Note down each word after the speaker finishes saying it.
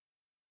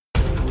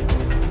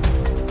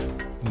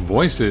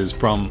voices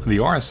from the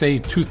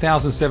RSA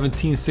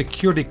 2017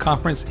 Security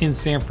Conference in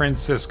San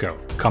Francisco,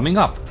 coming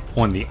up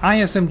on the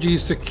ISMG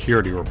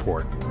Security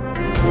Report.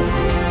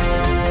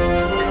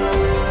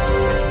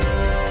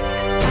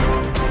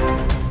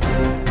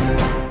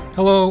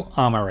 Hello,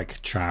 I'm Eric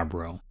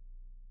Chabrow.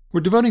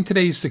 We're devoting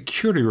today's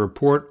security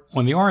report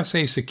on the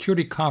RSA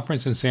Security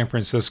Conference in San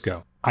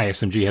Francisco.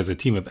 ISMG has a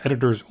team of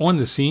editors on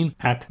the scene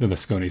at the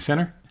Moscone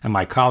Center, and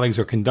my colleagues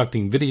are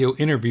conducting video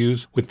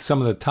interviews with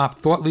some of the top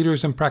thought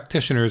leaders and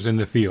practitioners in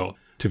the field.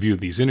 To view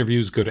these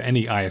interviews, go to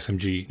any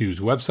ISMG News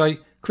website,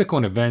 click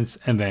on Events,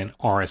 and then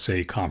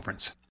RSA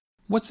Conference.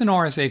 What's an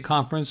RSA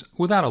Conference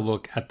without a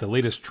look at the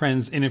latest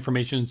trends in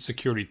information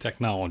security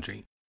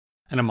technology?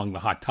 And among the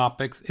hot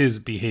topics is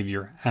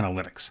behavior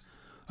analytics.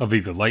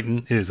 Aviva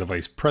Lighton is a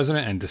vice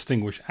president and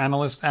distinguished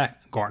analyst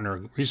at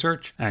Gartner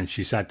Research, and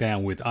she sat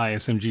down with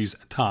ISMG's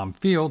Tom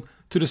Field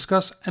to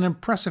discuss an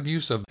impressive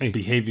use of a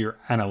behavior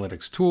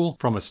analytics tool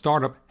from a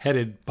startup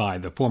headed by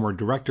the former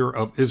director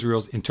of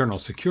Israel's Internal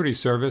Security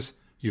Service,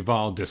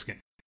 Yuval Diskin.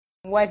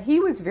 What he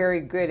was very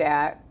good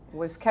at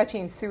was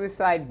catching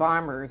suicide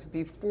bombers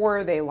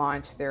before they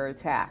launched their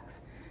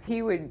attacks.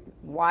 He would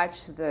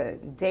watch the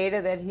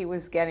data that he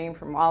was getting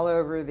from all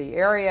over the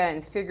area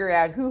and figure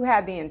out who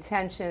had the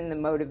intention, the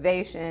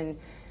motivation,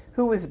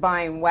 who was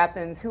buying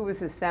weapons, who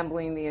was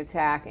assembling the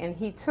attack. And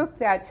he took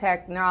that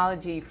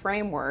technology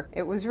framework.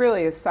 It was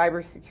really a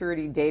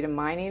cybersecurity data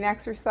mining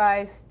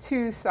exercise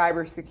to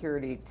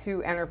cybersecurity,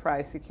 to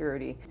enterprise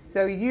security.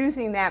 So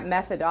using that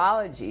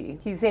methodology,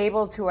 he's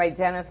able to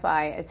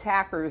identify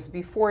attackers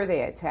before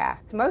they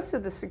attack. Most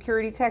of the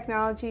security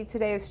technology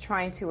today is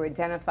trying to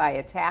identify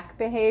attack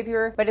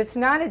behavior, but it's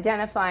not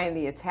identifying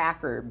the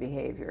attacker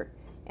behavior.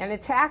 And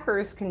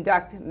attackers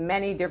conduct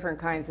many different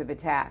kinds of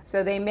attacks.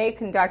 So they may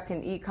conduct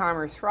an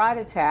e-commerce fraud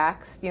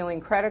attack, stealing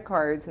credit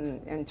cards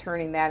and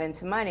turning that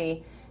into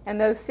money.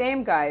 And those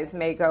same guys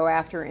may go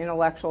after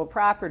intellectual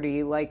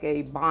property like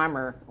a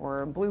bomber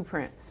or a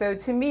blueprint. So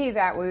to me,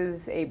 that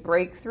was a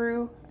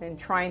breakthrough in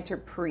trying to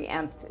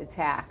preempt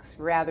attacks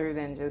rather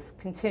than just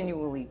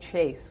continually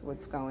chase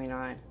what's going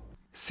on.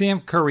 Sam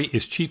Curry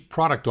is Chief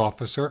Product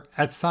Officer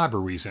at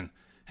Cybereason,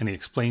 and he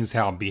explains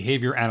how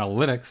behavior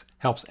analytics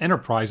helps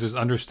enterprises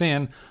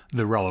understand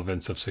the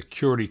relevance of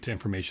security to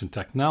information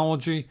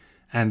technology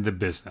and the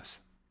business.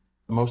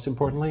 Most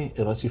importantly,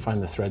 it lets you find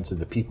the threads of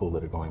the people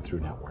that are going through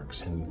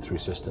networks and through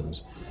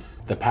systems.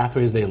 The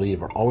pathways they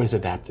leave are always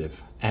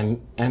adaptive. And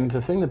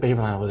the thing that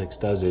behavioral analytics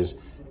does is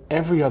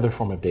every other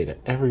form of data,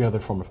 every other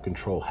form of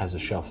control has a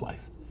shelf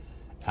life.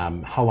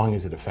 How long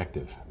is it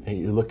effective? And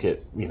you look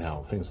at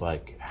things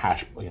like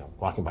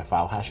blocking by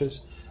file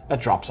hashes. That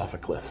drops off a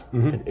cliff.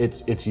 Mm-hmm.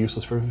 It's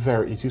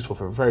useful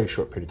for a very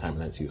short period of time,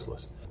 and then it's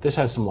useless. This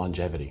has some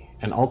longevity,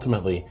 and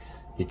ultimately,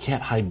 you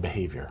can't hide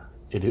behavior.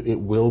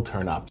 It will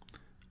turn up.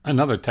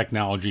 Another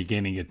technology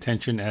gaining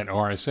attention at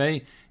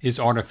RSA is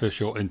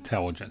artificial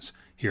intelligence.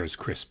 Here's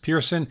Chris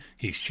Pearson.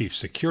 He's Chief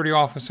Security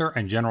Officer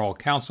and General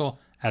Counsel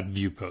at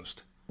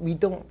Viewpost. We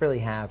don't really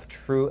have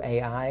true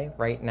AI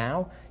right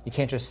now. You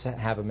can't just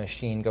have a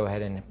machine go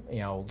ahead and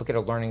look at a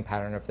learning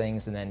pattern of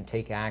things and then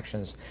take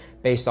actions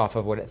based off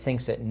of what it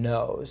thinks it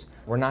knows.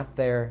 We're not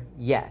there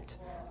yet,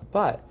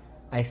 but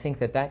I think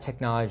that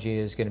technology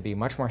is going to be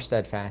much more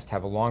steadfast,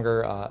 have a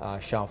longer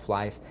shelf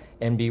life,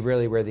 and be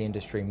really where the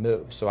industry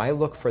moves. So I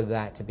look for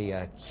that to be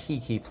a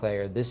key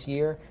player this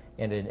year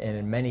and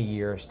in many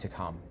years to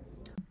come.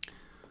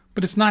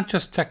 But it's not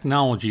just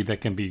technology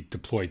that can be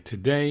deployed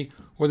today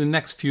or the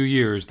next few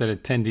years that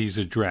attendees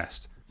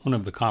addressed. One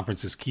of the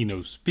conference's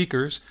keynote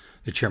speakers,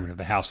 the chairman of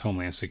the House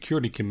Homeland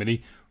Security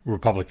Committee,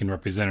 Republican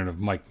Representative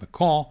Mike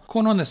McCall,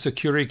 called on the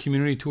security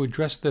community to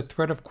address the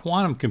threat of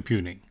quantum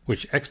computing,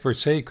 which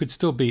experts say could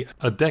still be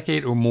a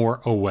decade or more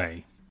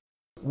away.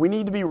 We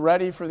need to be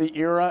ready for the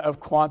era of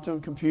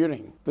quantum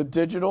computing. The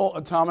digital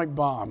atomic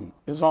bomb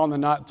is on the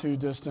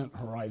not-too-distant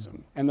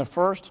horizon, and the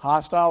first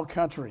hostile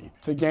country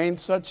to gain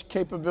such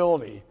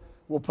capability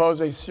will pose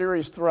a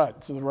serious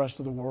threat to the rest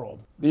of the world.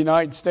 The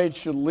United States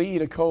should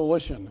lead a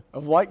coalition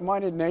of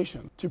like-minded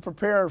nations to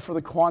prepare for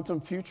the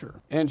quantum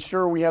future and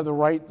ensure we have the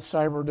right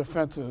cyber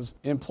defenses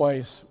in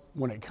place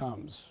when it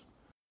comes.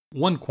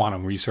 One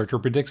quantum researcher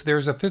predicts there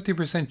is a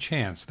 50%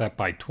 chance that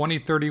by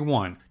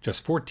 2031,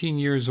 just 14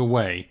 years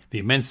away, the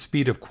immense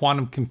speed of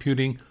quantum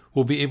computing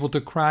will be able to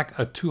crack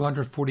a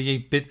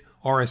 248-bit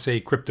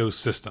RSA crypto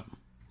system.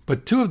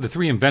 But two of the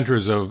three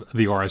inventors of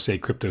the RSA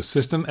crypto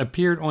system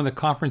appeared on the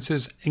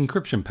conference's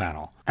encryption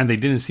panel, and they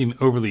didn't seem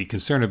overly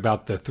concerned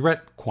about the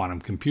threat quantum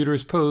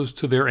computers pose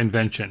to their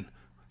invention.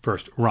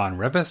 First Ron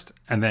Revest,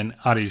 and then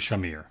Adi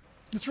Shamir.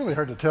 It's really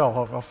hard to tell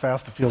how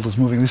fast the field is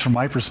moving, at least from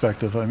my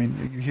perspective. I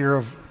mean, you hear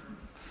of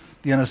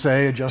the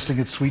NSA adjusting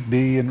its Suite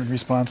B in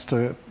response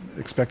to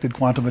expected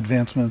quantum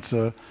advancements.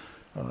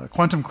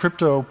 Quantum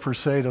crypto per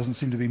se doesn't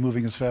seem to be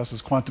moving as fast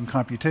as quantum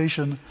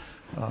computation.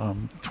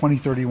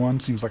 2031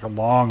 seems like a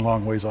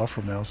long ways off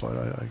from now,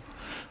 so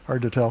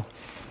hard to tell.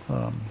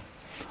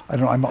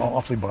 I'm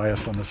awfully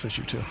biased on this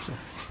issue too. So.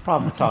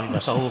 Problem with talking to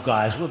us old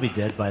guys, we'll be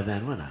dead by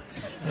then, we're not.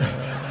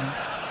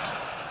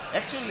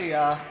 Actually,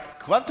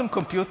 quantum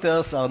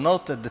computers are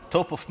not at the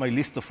top of my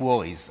list of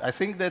worries. I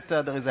think that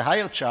there is a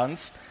higher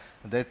chance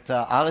that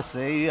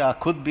RSA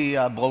could be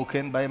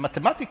broken by a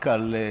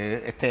mathematical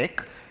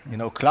attack,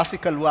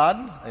 classical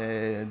one.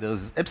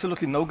 There's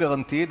absolutely no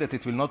guarantee that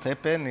it will not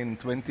happen in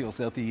 20 or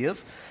 30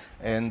 years.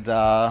 And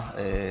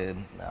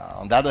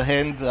on the other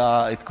hand,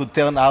 it could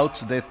turn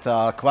out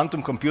that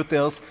quantum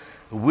computers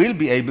will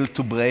be able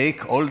to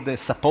break all the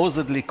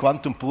supposedly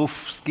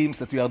quantum-proof schemes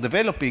that we are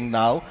developing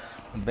now,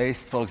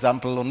 based, for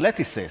example, on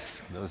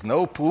lattices. There is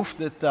no proof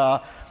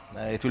that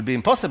it will be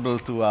impossible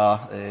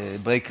to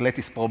break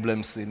lattice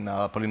problems in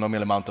a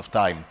polynomial amount of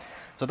time.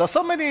 So there are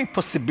so many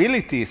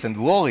possibilities and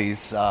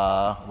worries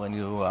when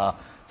you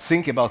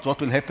think about what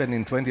will happen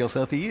in 20 or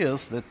 30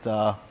 years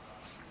that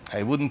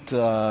I wouldn't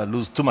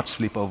lose too much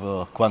sleep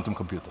over quantum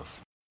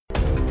computers.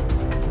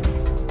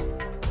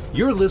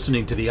 You're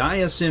listening to the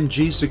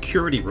ISMG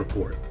Security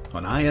Report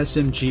on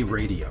ISMG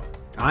Radio.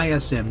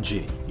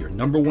 ISMG, your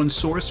number one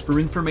source for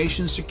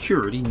information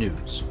security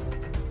news.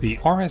 The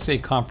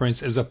RSA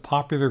conference is a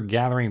popular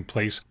gathering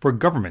place for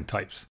government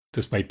types.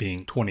 Despite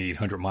being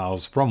 2,800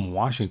 miles from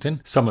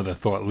Washington, some of the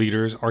thought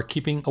leaders are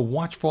keeping a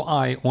watchful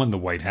eye on the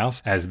White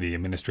House as the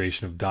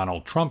administration of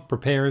Donald Trump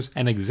prepares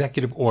an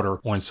executive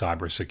order on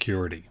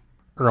cybersecurity.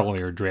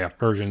 Earlier draft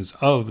versions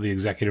of the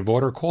executive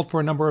order called for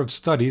a number of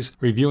studies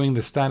reviewing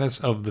the status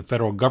of the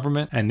federal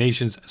government and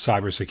nation's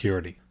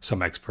cybersecurity.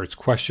 Some experts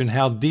question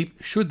how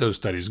deep should those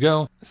studies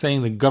go,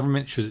 saying the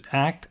government should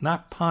act,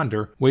 not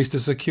ponder, ways to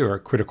secure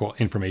critical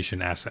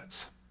information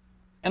assets.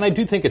 And I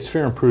do think it's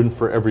fair and prudent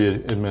for every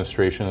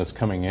administration that's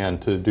coming in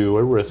to do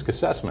a risk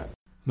assessment.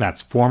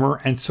 That's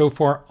former and so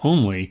far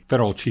only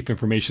Federal Chief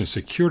Information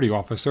Security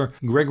Officer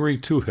Gregory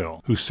Tuhill,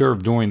 who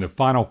served during the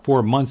final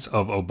 4 months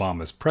of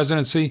Obama's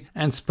presidency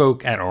and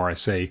spoke at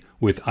RSA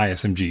with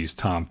ISMG's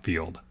Tom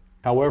Field.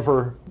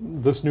 However,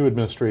 this new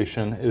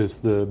administration is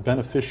the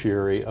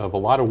beneficiary of a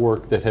lot of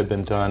work that had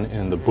been done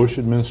in the Bush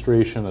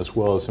administration as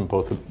well as in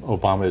both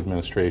Obama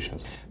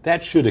administrations.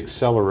 That should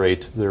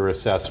accelerate their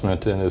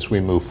assessment and as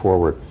we move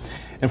forward.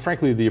 And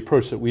frankly, the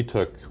approach that we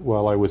took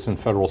while I was in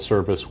federal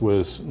service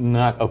was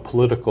not a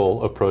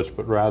political approach,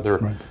 but rather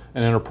an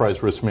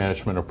enterprise risk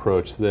management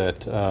approach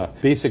that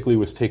basically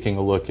was taking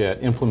a look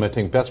at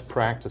implementing best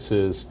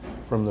practices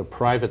from the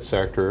private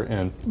sector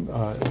and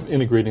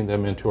integrating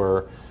them into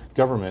our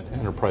government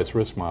enterprise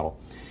risk model.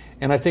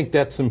 And I think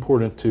that's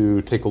important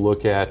to take a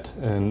look at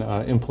and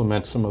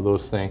implement some of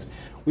those things.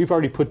 We've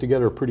already put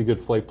together a pretty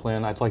good flight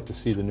plan. I'd like to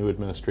see the new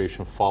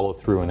administration follow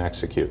through and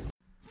execute.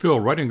 Phil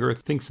Reitinger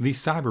thinks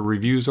these cyber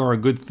reviews are a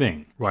good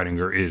thing.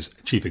 Reitinger is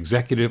chief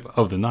executive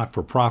of the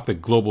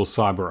not-for-profit Global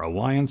Cyber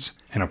Alliance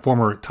and a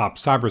former top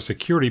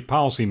cybersecurity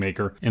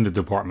policymaker in the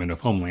Department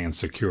of Homeland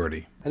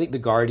Security. I think The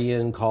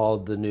Guardian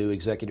called the new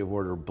executive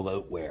order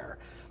bloatware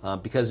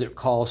because it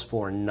calls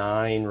for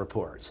 9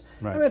 reports.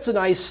 Right. I mean, it's a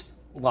nice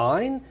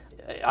line.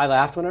 I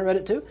laughed when I read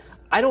it too.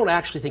 I don't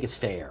actually think it's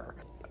fair.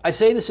 I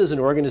say this as an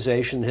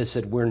organization that has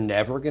said we're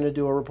never going to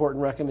do a report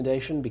and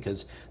recommendation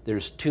because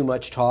there's too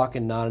much talk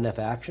and not enough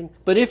action.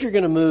 But if you're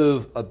going to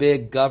move a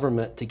big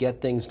government to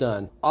get things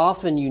done,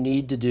 often you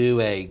need to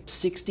do a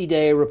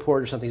 60-day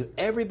report or something.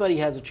 Everybody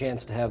has a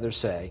chance to have their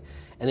say.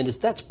 And then if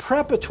that's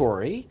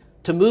preparatory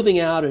to moving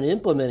out and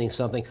implementing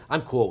something,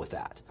 I'm cool with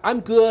that.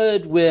 I'm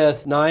good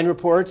with 9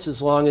 reports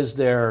as long as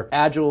they're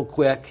agile,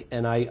 quick,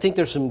 and I think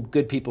there's some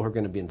good people who are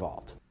going to be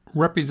involved.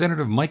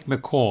 Representative Mike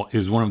McCaul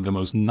is one of the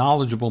most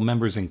knowledgeable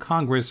members in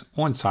Congress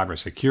on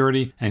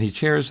cybersecurity, and he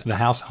chairs the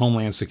House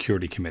Homeland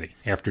Security Committee.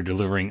 After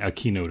delivering a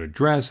keynote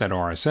address at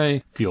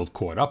RSA, Field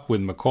caught up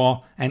with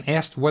McCaul and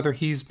asked whether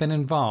he's been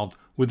involved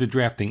with the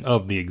drafting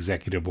of the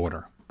executive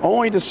order.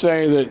 Only to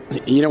say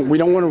that, we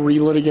don't want to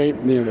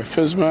relitigate the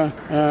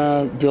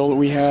FISMA bill that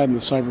we had and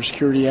the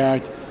Cybersecurity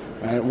Act.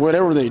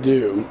 Whatever they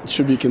do, it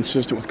should be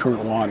consistent with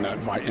current law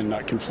and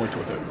not conflict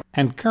with it.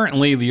 And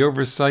currently, the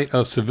oversight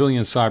of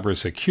civilian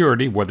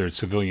cybersecurity, whether it's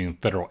civilian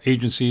federal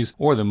agencies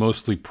or the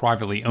mostly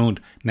privately owned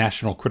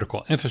national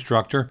critical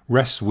infrastructure,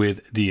 rests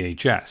with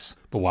DHS.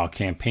 But while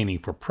campaigning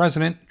for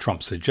president,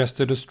 Trump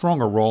suggested a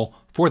stronger role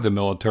for the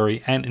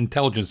military and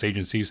intelligence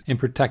agencies in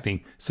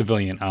protecting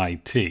civilian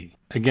IT.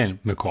 Again,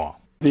 McCaul.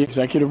 The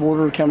executive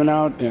order coming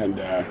out, and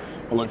I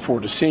look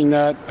forward to seeing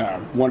that.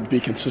 Want it to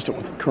be consistent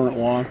with the current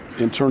law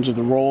in terms of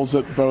the roles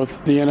that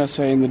both the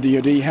NSA and the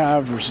DoD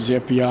have versus the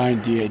FBI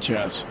and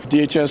DHS.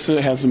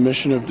 DHS has a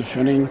mission of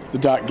defending the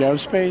 .gov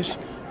space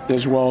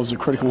as well as the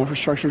critical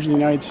infrastructures in the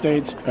United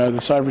States. The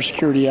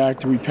Cybersecurity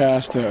Act we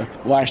passed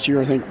last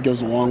year, I think,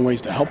 goes a long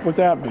ways to help with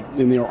that, but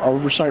in the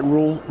oversight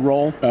role,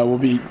 we'll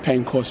be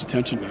paying close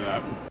attention to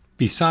that.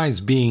 Besides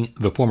being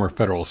the former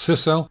federal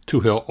CISO,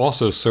 Tuhill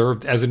also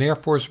served as an Air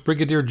Force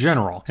Brigadier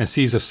General and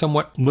sees a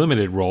somewhat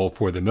limited role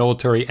for the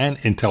military and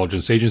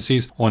intelligence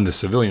agencies on the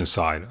civilian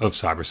side of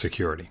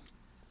cybersecurity.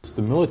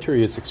 The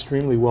military is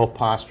extremely well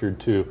postured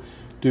to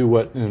do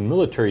what in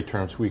military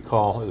terms we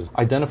call is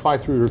identify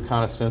through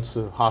reconnaissance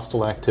of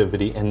hostile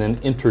activity and then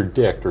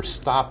interdict or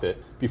stop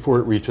it before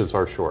it reaches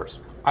our shores.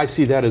 I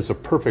see that as a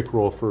perfect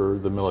role for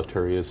the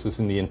military, is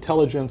in the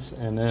intelligence,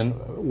 and then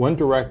when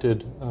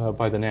directed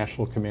by the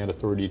National Command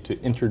Authority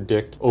to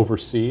interdict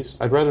overseas,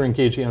 I'd rather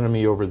engage the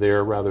enemy over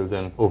there rather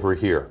than over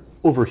here.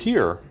 Over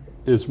here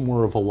is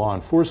more of a law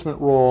enforcement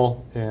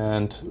role,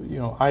 and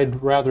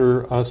I'd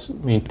rather us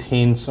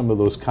maintain some of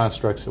those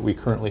constructs that we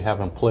currently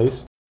have in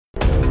place.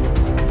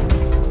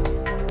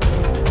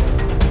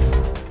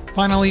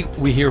 Finally,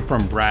 we hear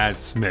from Brad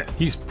Smith.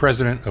 He's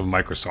president of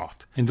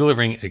Microsoft. In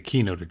delivering a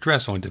keynote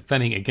address on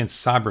defending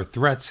against cyber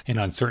threats in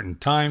uncertain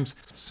times,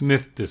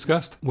 Smith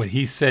discussed what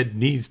he said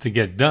needs to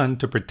get done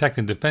to protect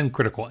and defend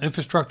critical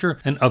infrastructure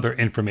and other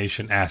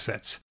information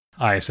assets.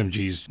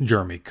 ISMG's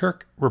Jeremy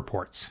Kirk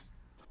reports.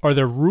 Are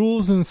there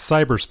rules in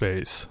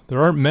cyberspace?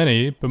 There aren't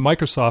many, but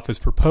Microsoft is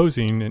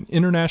proposing an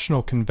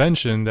international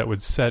convention that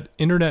would set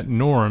internet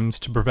norms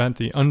to prevent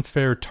the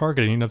unfair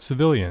targeting of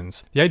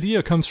civilians. The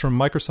idea comes from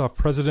Microsoft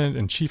President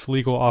and Chief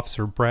Legal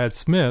Officer Brad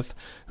Smith,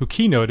 who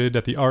keynoted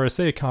at the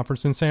RSA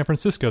conference in San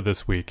Francisco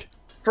this week.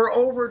 For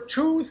over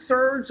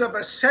 2/3 of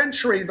a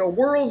century, the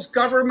world's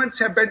governments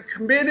have been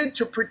committed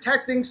to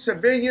protecting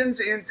civilians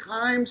in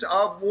times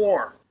of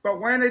war. But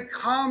when it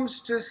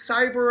comes to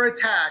cyber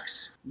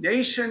attacks,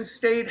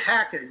 nation-state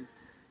hacking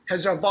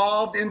has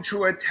evolved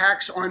into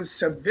attacks on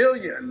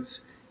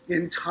civilians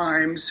in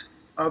times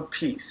of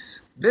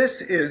peace.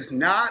 This is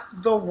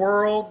not the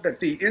world that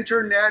the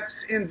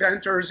Internet's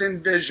inventors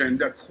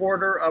envisioned a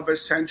quarter of a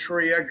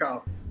century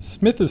ago.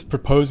 Smith is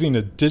proposing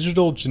a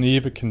digital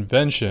Geneva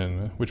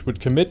Convention, which would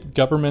commit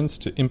governments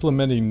to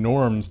implementing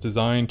norms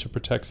designed to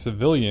protect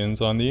civilians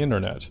on the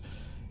Internet.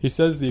 He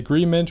says the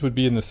agreement would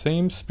be in the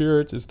same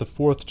spirit as the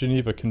Fourth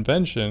Geneva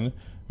Convention,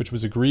 which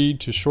was agreed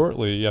to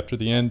shortly after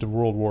the end of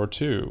World War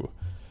II.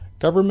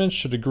 Governments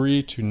should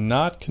agree to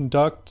not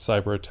conduct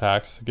cyber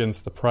attacks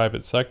against the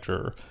private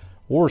sector,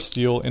 or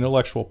steal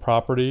intellectual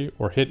property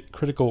or hit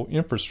critical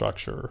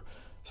infrastructure.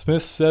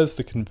 Smith says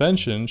the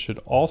convention should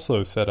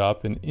also set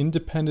up an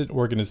independent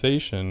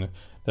organization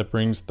that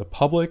brings the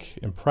public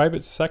and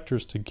private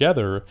sectors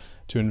together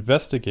to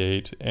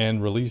investigate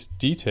and release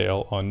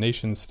detail on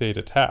nation-state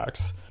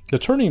attacks. The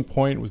turning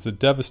point was the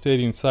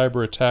devastating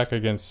cyber attack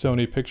against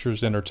Sony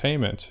Pictures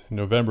Entertainment in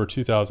November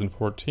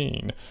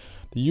 2014.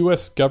 The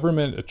U.S.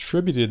 government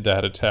attributed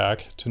that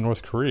attack to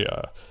North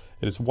Korea.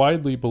 It is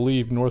widely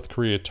believed North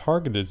Korea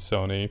targeted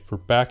Sony for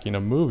backing a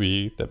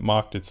movie that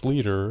mocked its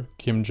leader,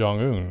 Kim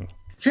Jong-un.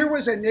 Here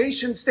was a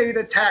nation-state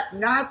attack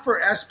not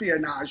for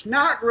espionage,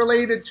 not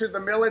related to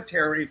the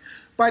military,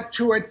 but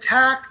to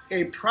attack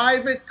a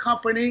private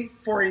company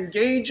for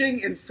engaging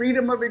in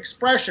freedom of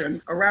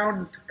expression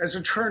around, as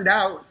it turned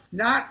out,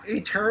 not a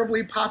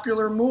terribly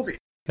popular movie.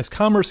 As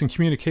commerce and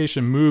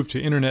communication moved to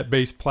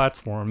internet-based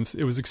platforms,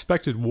 it was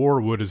expected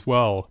war would as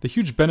well. The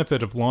huge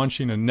benefit of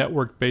launching a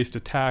network-based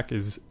attack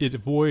is it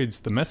avoids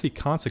the messy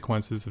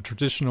consequences of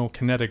traditional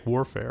kinetic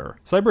warfare.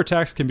 Cyber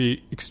attacks can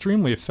be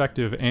extremely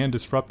effective and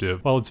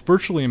disruptive. While it's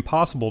virtually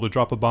impossible to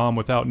drop a bomb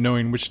without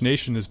knowing which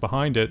nation is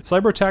behind it,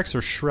 cyber attacks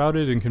are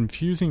shrouded in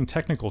confusing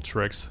technical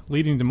tricks,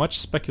 leading to much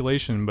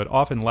speculation but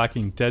often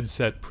lacking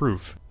dead-set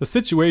proof. The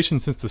situation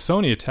since the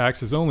Sony attacks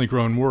has only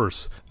grown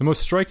worse. The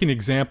most striking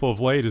example of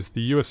late is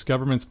the U.S.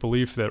 government's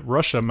belief that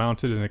Russia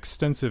mounted an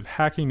extensive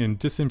hacking and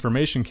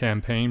disinformation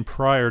campaign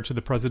prior to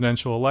the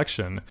presidential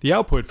election. The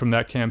output from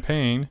that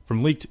campaign,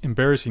 from leaked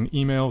embarrassing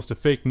emails to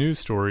fake news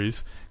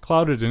stories,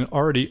 clouded an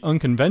already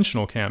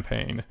unconventional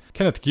campaign.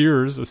 Kenneth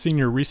Gears, a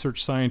senior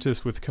research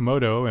scientist with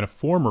Komodo and a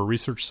former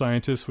research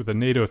scientist with a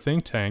NATO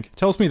think tank,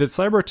 tells me that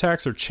cyber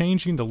attacks are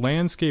changing the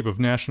landscape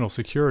of national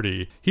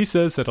security. He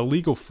says that a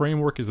legal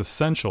framework is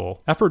essential.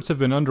 Efforts have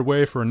been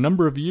underway for a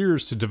number of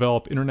years to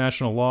develop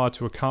international law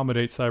to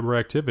accommodate cyber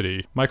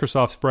activity.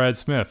 Microsoft's Brad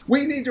Smith.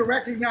 We need to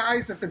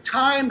recognize that the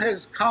time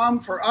has come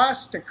for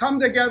us to come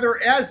together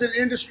as an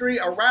industry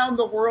around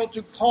the world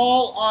to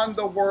call on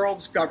the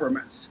world's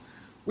governments.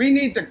 We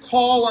need to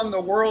call on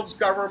the world's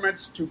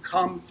governments to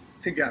come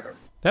together.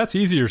 That's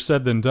easier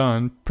said than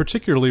done,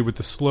 particularly with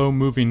the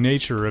slow-moving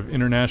nature of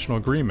international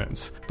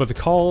agreements, but the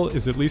call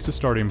is at least a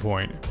starting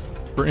point.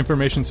 For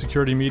Information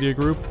Security Media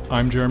Group,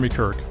 I'm Jeremy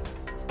Kirk.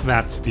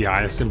 That's the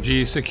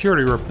ISMG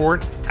Security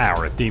Report.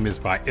 Our theme is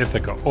by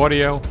Ithaca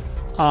Audio.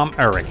 I'm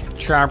Eric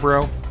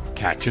Chabrow.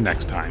 Catch you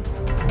next time.